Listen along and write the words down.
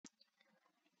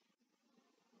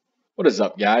What is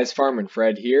up, guys? Farmin'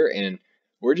 Fred here, and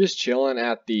we're just chilling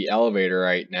at the elevator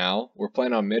right now. We're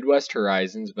playing on Midwest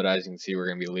Horizons, but as you can see, we're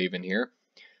going to be leaving here.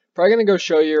 Probably going to go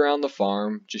show you around the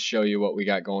farm, just show you what we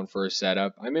got going for a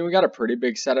setup. I mean, we got a pretty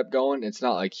big setup going. It's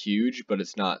not like huge, but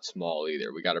it's not small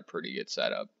either. We got a pretty good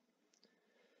setup.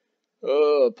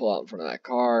 Oh, pull out in front of that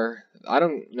car. I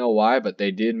don't know why, but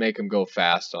they did make them go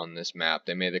fast on this map.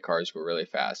 They made the cars go really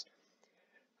fast.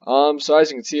 So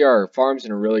as you can see, our farm's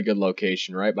in a really good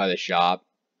location, right by the shop.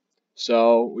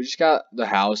 So we just got the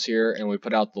house here, and we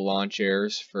put out the lawn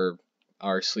chairs for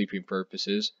our sleeping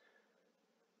purposes.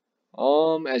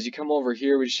 As you come over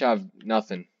here, we just have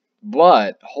nothing.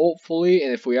 But hopefully,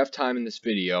 and if we have time in this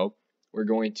video, we're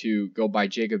going to go buy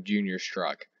Jacob Jr.'s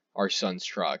truck, our son's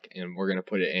truck, and we're gonna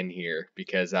put it in here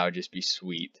because that would just be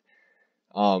sweet.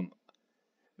 Then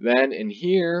in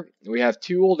here we have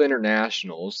two old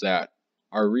Internationals that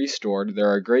are restored. They're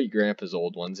our great grandpa's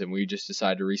old ones, and we just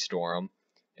decided to restore them.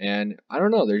 And I don't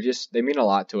know, they mean a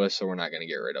lot to us, so we're not gonna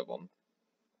get rid of them.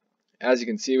 As you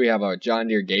can see, we have a John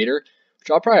Deere Gator, which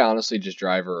I'll probably honestly just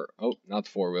drive her. Oh, not the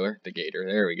four-wheeler, the Gator.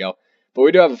 There we go. But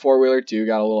we do have a four-wheeler too.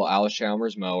 Got a little Alice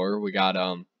Chalmers mower. We got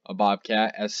a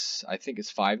Bobcat I think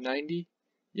it's 590.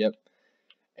 Yep.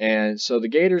 And so the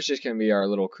Gator's just gonna be our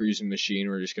little cruising machine.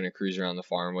 We're just gonna cruise around the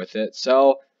farm with it.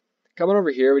 So coming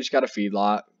over here, we just got a feed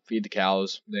lot. Feed the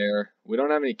cows there. We don't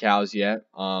have any cows yet.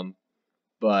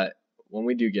 But when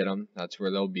we do get them, that's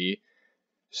where they'll be.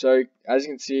 So as you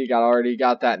can see, already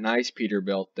got that nice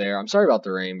Peterbilt there. I'm sorry about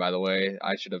the rain, by the way.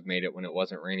 I should have made it when it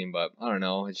wasn't raining, but I don't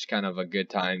know. It's kind of a good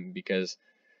time because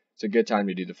it's a good time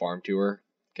to do the farm tour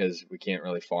because we can't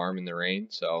really farm in the rain,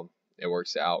 so it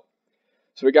works out.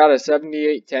 So we got a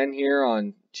 7810 here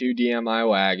on two DMI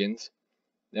wagons.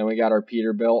 Then we got our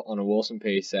Peterbilt on a Wilson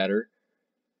Pacesetter.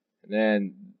 And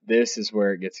then this is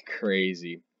where it gets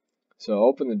crazy. So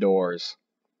open the doors.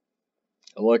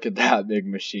 Look at that big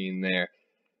machine there.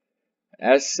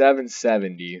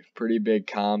 S770, pretty big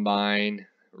combine,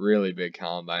 really big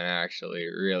combine actually,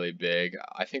 really big.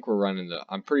 I think we're running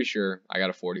I'm pretty sure I got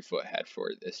a 40-foot head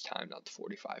for it this time, not the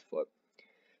 45-foot.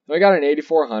 Then we got an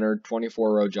 8400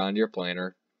 24-row John Deere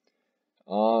planter,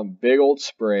 big old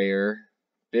sprayer,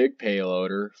 big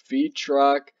payloader, feed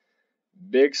truck,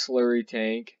 big slurry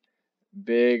tank,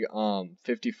 big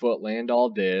 50-foot Landau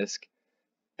disc,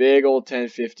 big old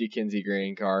 1050 Kinsey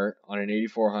grain cart on an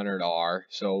 8400R.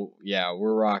 So yeah,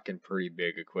 we're rocking pretty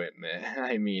big equipment.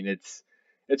 I mean, it's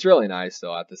really nice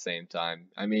though at the same time.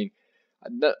 I mean,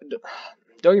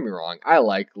 don't get me wrong, I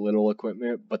like little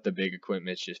equipment, but the big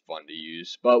equipment's just fun to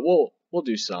use. But we'll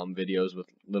do some videos with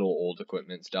little old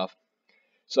equipment stuff.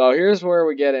 So here's where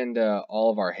we get into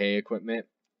all of our hay equipment.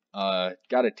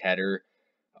 Got a tedder.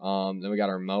 Then we got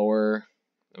our mower.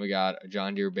 Then we got a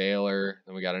John Deere baler.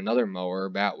 Then we got another mower,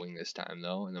 Batwing this time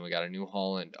though. And then we got a New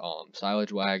Holland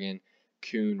silage wagon,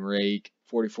 Kuhn rake,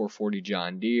 4440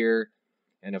 John Deere,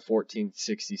 and a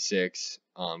 1466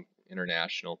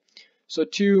 International. So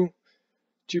two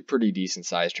pretty decent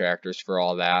sized tractors for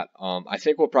all that. I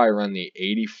think we'll probably run the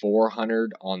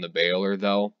 8400 on the baler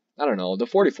though. I don't know. The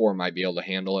 44 might be able to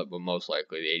handle it, but most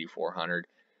likely the 8400.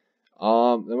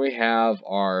 Then we have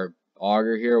our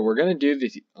auger here. We're gonna do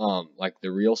the like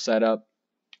the real setup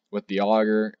with the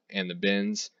auger and the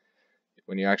bins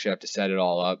when you actually have to set it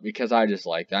all up, because I just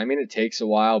like that. I mean, it takes a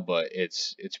while, but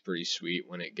it's pretty sweet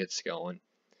when it gets going.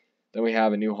 Then we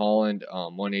have a New Holland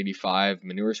 185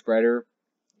 manure spreader.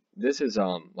 This is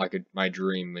like my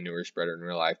dream manure spreader in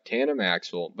real life. Tandem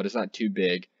axle, but it's not too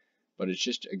big, but it's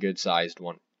just a good sized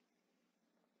one.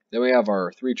 Then we have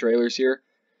our three trailers here.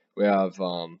 We have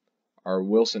our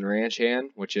Wilson Ranch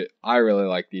hand, which I really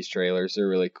like these trailers. They're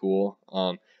really cool.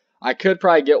 I could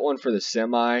probably get one for the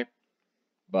semi,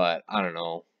 but I don't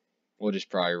know. We'll just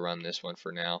probably run this one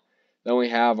for now. Then we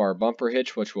have our bumper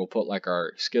hitch, which we'll put like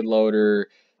our skid loader,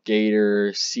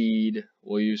 Gator, seed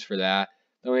we'll use for that.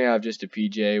 Then we have just a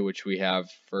PJ, which we have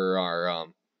for our,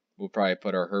 we'll probably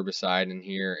put our herbicide in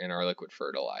here and our liquid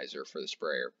fertilizer for the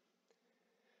sprayer.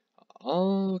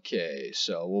 Okay,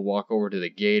 so we'll walk over to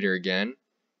the Gator again.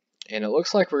 And it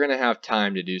looks like we're going to have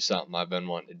time to do something I've been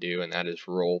wanting to do, and that is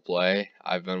role play.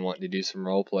 I've been wanting to do some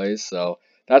role plays, so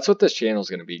that's what this channel is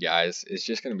going to be, guys. It's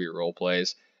just going to be role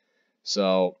plays.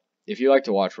 So if you like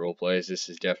to watch role plays, this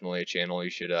is definitely a channel you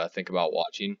should think about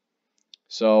watching.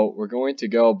 So we're going to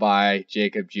go buy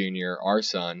Jacob Jr., our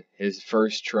son, his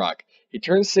first truck. He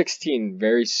turns 16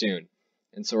 very soon,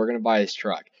 and so we're going to buy his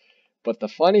truck. But the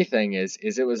funny thing is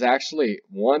it was actually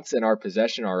once in our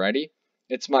possession already.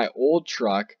 It's my old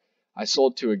truck. I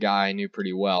sold to a guy I knew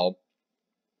pretty well,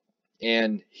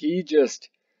 and he's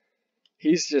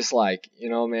just like, you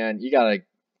know, man, you gotta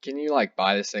can you like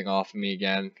buy this thing off of me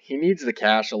again? He needs the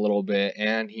cash a little bit,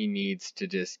 and he needs to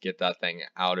just get that thing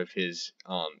out of his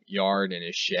yard and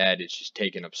his shed. It's just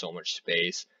taking up so much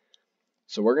space.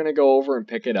 So we're gonna go over and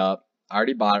pick it up. I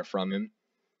already bought it from him.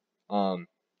 Um,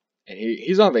 and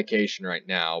he's on vacation right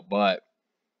now, but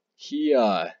he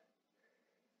was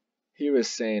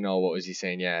saying, oh, what was he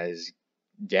saying? Yeah, his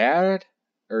dad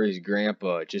or his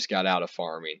grandpa just got out of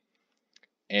farming,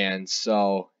 and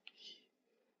so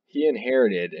he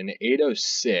inherited an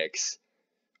 806,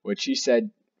 which he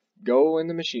said, go in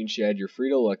the machine shed, you're free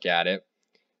to look at it.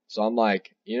 So I'm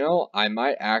like, I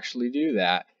might actually do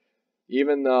that,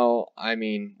 even though, I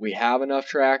mean, we have enough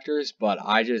tractors, but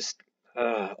I just,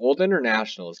 Old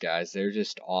Internationals, guys, they're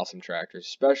just awesome tractors,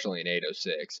 especially an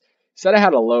 806. He said I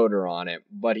had a loader on it,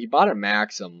 but he bought a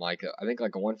Maxim, I think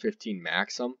like a 115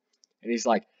 Maxim, and he's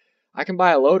like, I can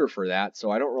buy a loader for that, so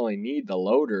I don't really need the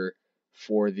loader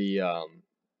for the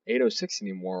 806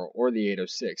 anymore, or the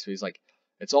 806. So he's like,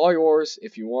 it's all yours.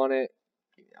 If you want it,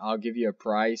 I'll give you a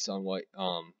price on what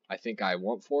I think I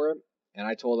want for it. And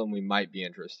I told him we might be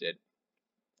interested.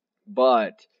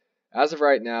 But as of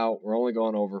right now, we're only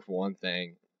going over for one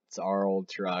thing. It's our old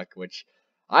truck, which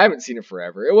I haven't seen it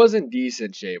forever. It was in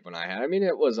decent shape when I had. I mean,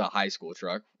 it was a high school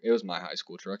truck. It was my high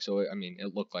school truck, so I mean,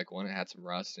 it looked like one. It had some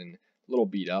rust and a little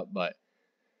beat up, but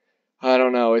I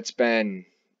don't know. It's been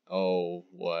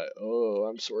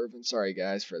I'm swerving. Sorry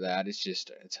guys for that. It's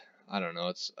I don't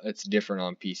know. It's different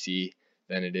on PC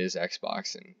than it is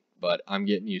Xbox, but I'm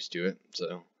getting used to it.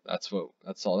 So that's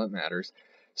all that matters.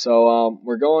 So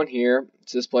we're going here.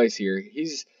 It's this place here.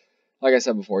 He's, like I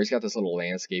said before, he's got this little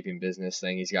landscaping business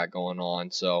thing he's got going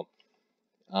on. So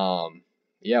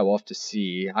yeah, we'll have to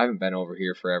see. I haven't been over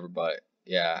here forever, but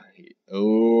yeah.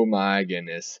 Oh my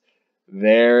goodness.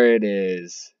 There it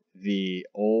is. The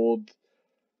old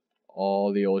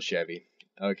Chevy.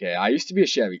 Okay, I used to be a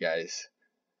Chevy, guys.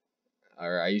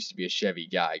 Or I used to be a Chevy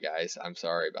guy, guys. I'm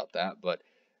sorry about that, but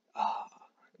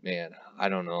man, I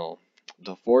don't know.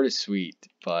 The Ford is sweet,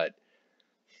 but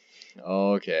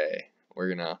okay,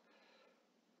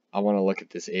 I want to look at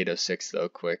this 806 though,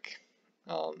 quick.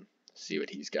 See what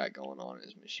he's got going on in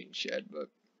his machine shed, but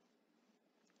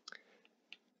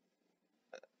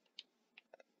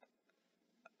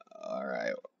all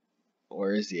right.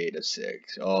 Where is the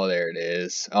 806? Oh, there it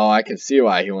is. Oh, I can see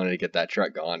why he wanted to get that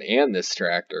truck going, and this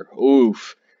tractor.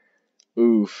 Oof.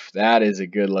 Oof. That is a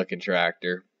good looking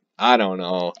tractor. I don't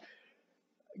know.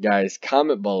 Guys,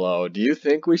 comment below. Do you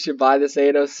think we should buy this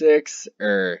 806?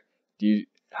 Or do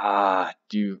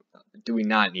we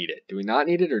not need it? Do we not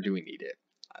need it, or do we need it?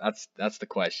 That's the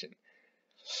question.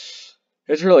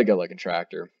 It's a really good looking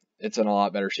tractor. It's in a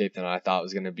lot better shape than I thought it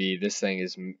was going to be. This thing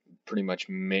is pretty much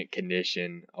mint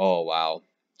condition. Oh, wow.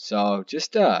 So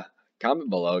just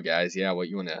comment below, guys. Yeah, what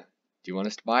you want to, do you want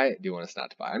us to buy it? Do you want us not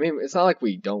to buy it? I mean, it's not like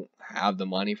we don't have the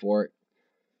money for it,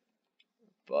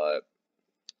 but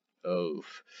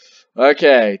oof.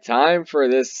 Okay, time for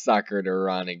this sucker to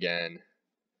run again.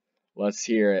 Let's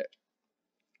hear it.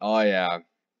 Oh, yeah.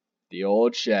 The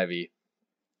old Chevy.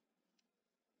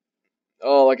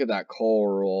 Oh, look at that coal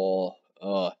roll.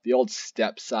 The old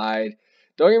step side.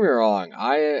 Don't get me wrong,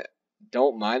 I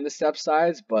don't mind the step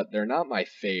sides, but they're not my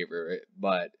favorite.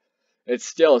 But it's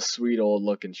still a sweet old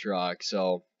looking truck,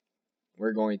 so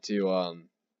we're going to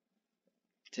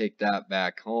take that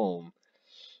back home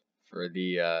for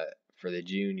the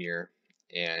junior,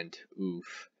 and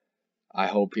oof. I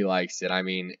hope he likes it. I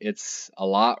mean, it's a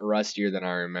lot rustier than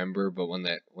I remember, but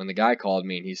when the guy called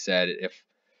me and he said, if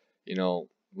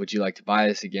would you like to buy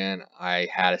this again? I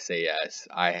had to say yes.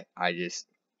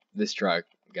 This truck,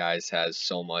 guys, has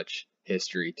so much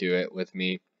history to it with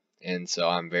me, and so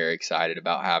I'm very excited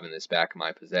about having this back in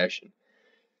my possession.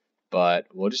 But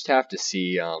we'll just have to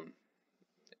see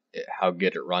how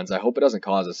good it runs. I hope it doesn't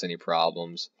cause us any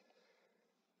problems.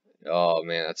 Oh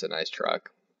man, that's a nice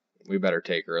truck. We better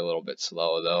take her a little bit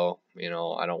slow though.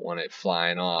 I don't want it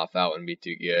flying off. That wouldn't be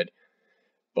too good.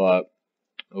 But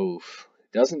oof,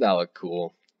 doesn't that look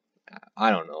cool? I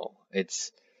don't know.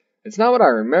 It's not what I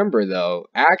remember though.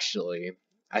 Actually,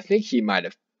 I think he might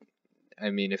have. I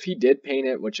mean, if he did paint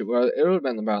it, which it would have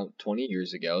been about 20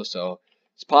 years ago, so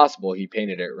it's possible he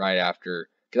painted it right after.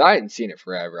 Because I hadn't seen it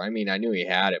forever. I mean, I knew he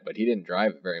had it, but he didn't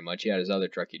drive it very much. He had his other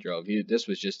truck he drove. This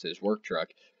was just his work truck.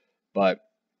 But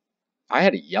I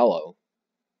had it yellow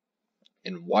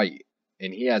and white,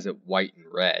 and he has it white and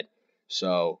red.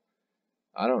 So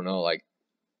I don't know, like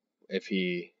if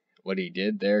what he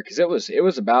did there, because it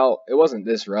wasn't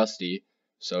this rusty,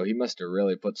 so he must have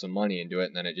really put some money into it,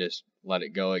 and then it just let it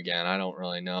go again. I don't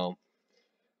really know,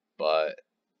 but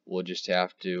we'll just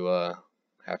have to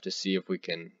see if we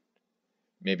can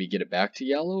maybe get it back to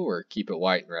yellow or keep it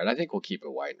white and red. I think we'll keep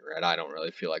it white and red. I don't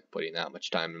really feel like putting that much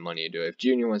time and money into it. If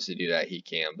Junior wants to do that, he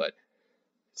can, but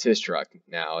it's his truck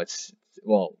now.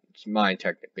 Well, it's mine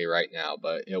technically right now,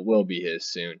 but it will be his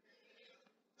soon.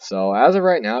 So as of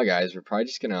right now, guys, we're probably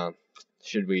just gonna,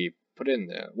 should we put it in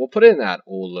we'll put it in that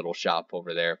old little shop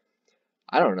over there.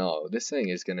 I don't know. This thing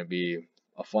is gonna be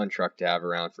a fun truck to have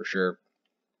around for sure.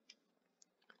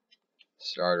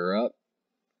 Start her up.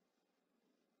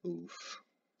 Oof.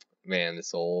 Man,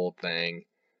 this old thing.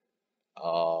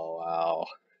 Oh wow.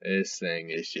 This thing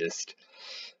is just,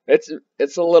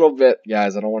 it's a little bit,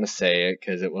 guys, I don't want to say it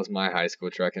because it was my high school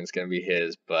truck and it's gonna be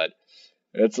his, but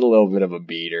it's a little bit of a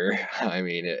beater. I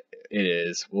mean, it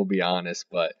is, we'll be honest,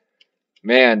 but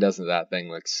man, doesn't that thing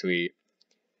look sweet.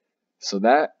 So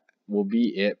that will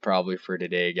be it probably for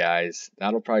today, guys.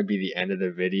 That'll probably be the end of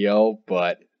the video,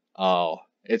 but oh,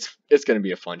 it's going to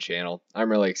be a fun channel.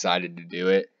 I'm really excited to do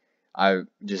it. I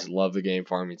just love the game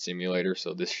Farming Simulator,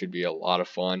 so this should be a lot of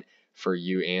fun for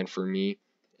you and for me.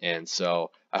 And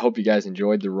so I hope you guys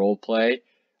enjoyed the role play.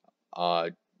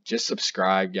 Just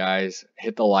subscribe, guys.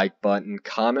 Hit the like button.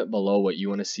 Comment below what you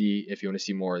want to see. If you want to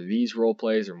see more of these role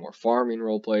plays or more farming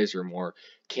role plays or more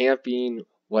camping,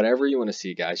 whatever you want to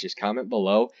see, guys, just comment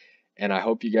below. And I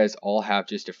hope you guys all have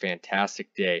just a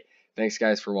fantastic day. Thanks,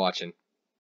 guys, for watching.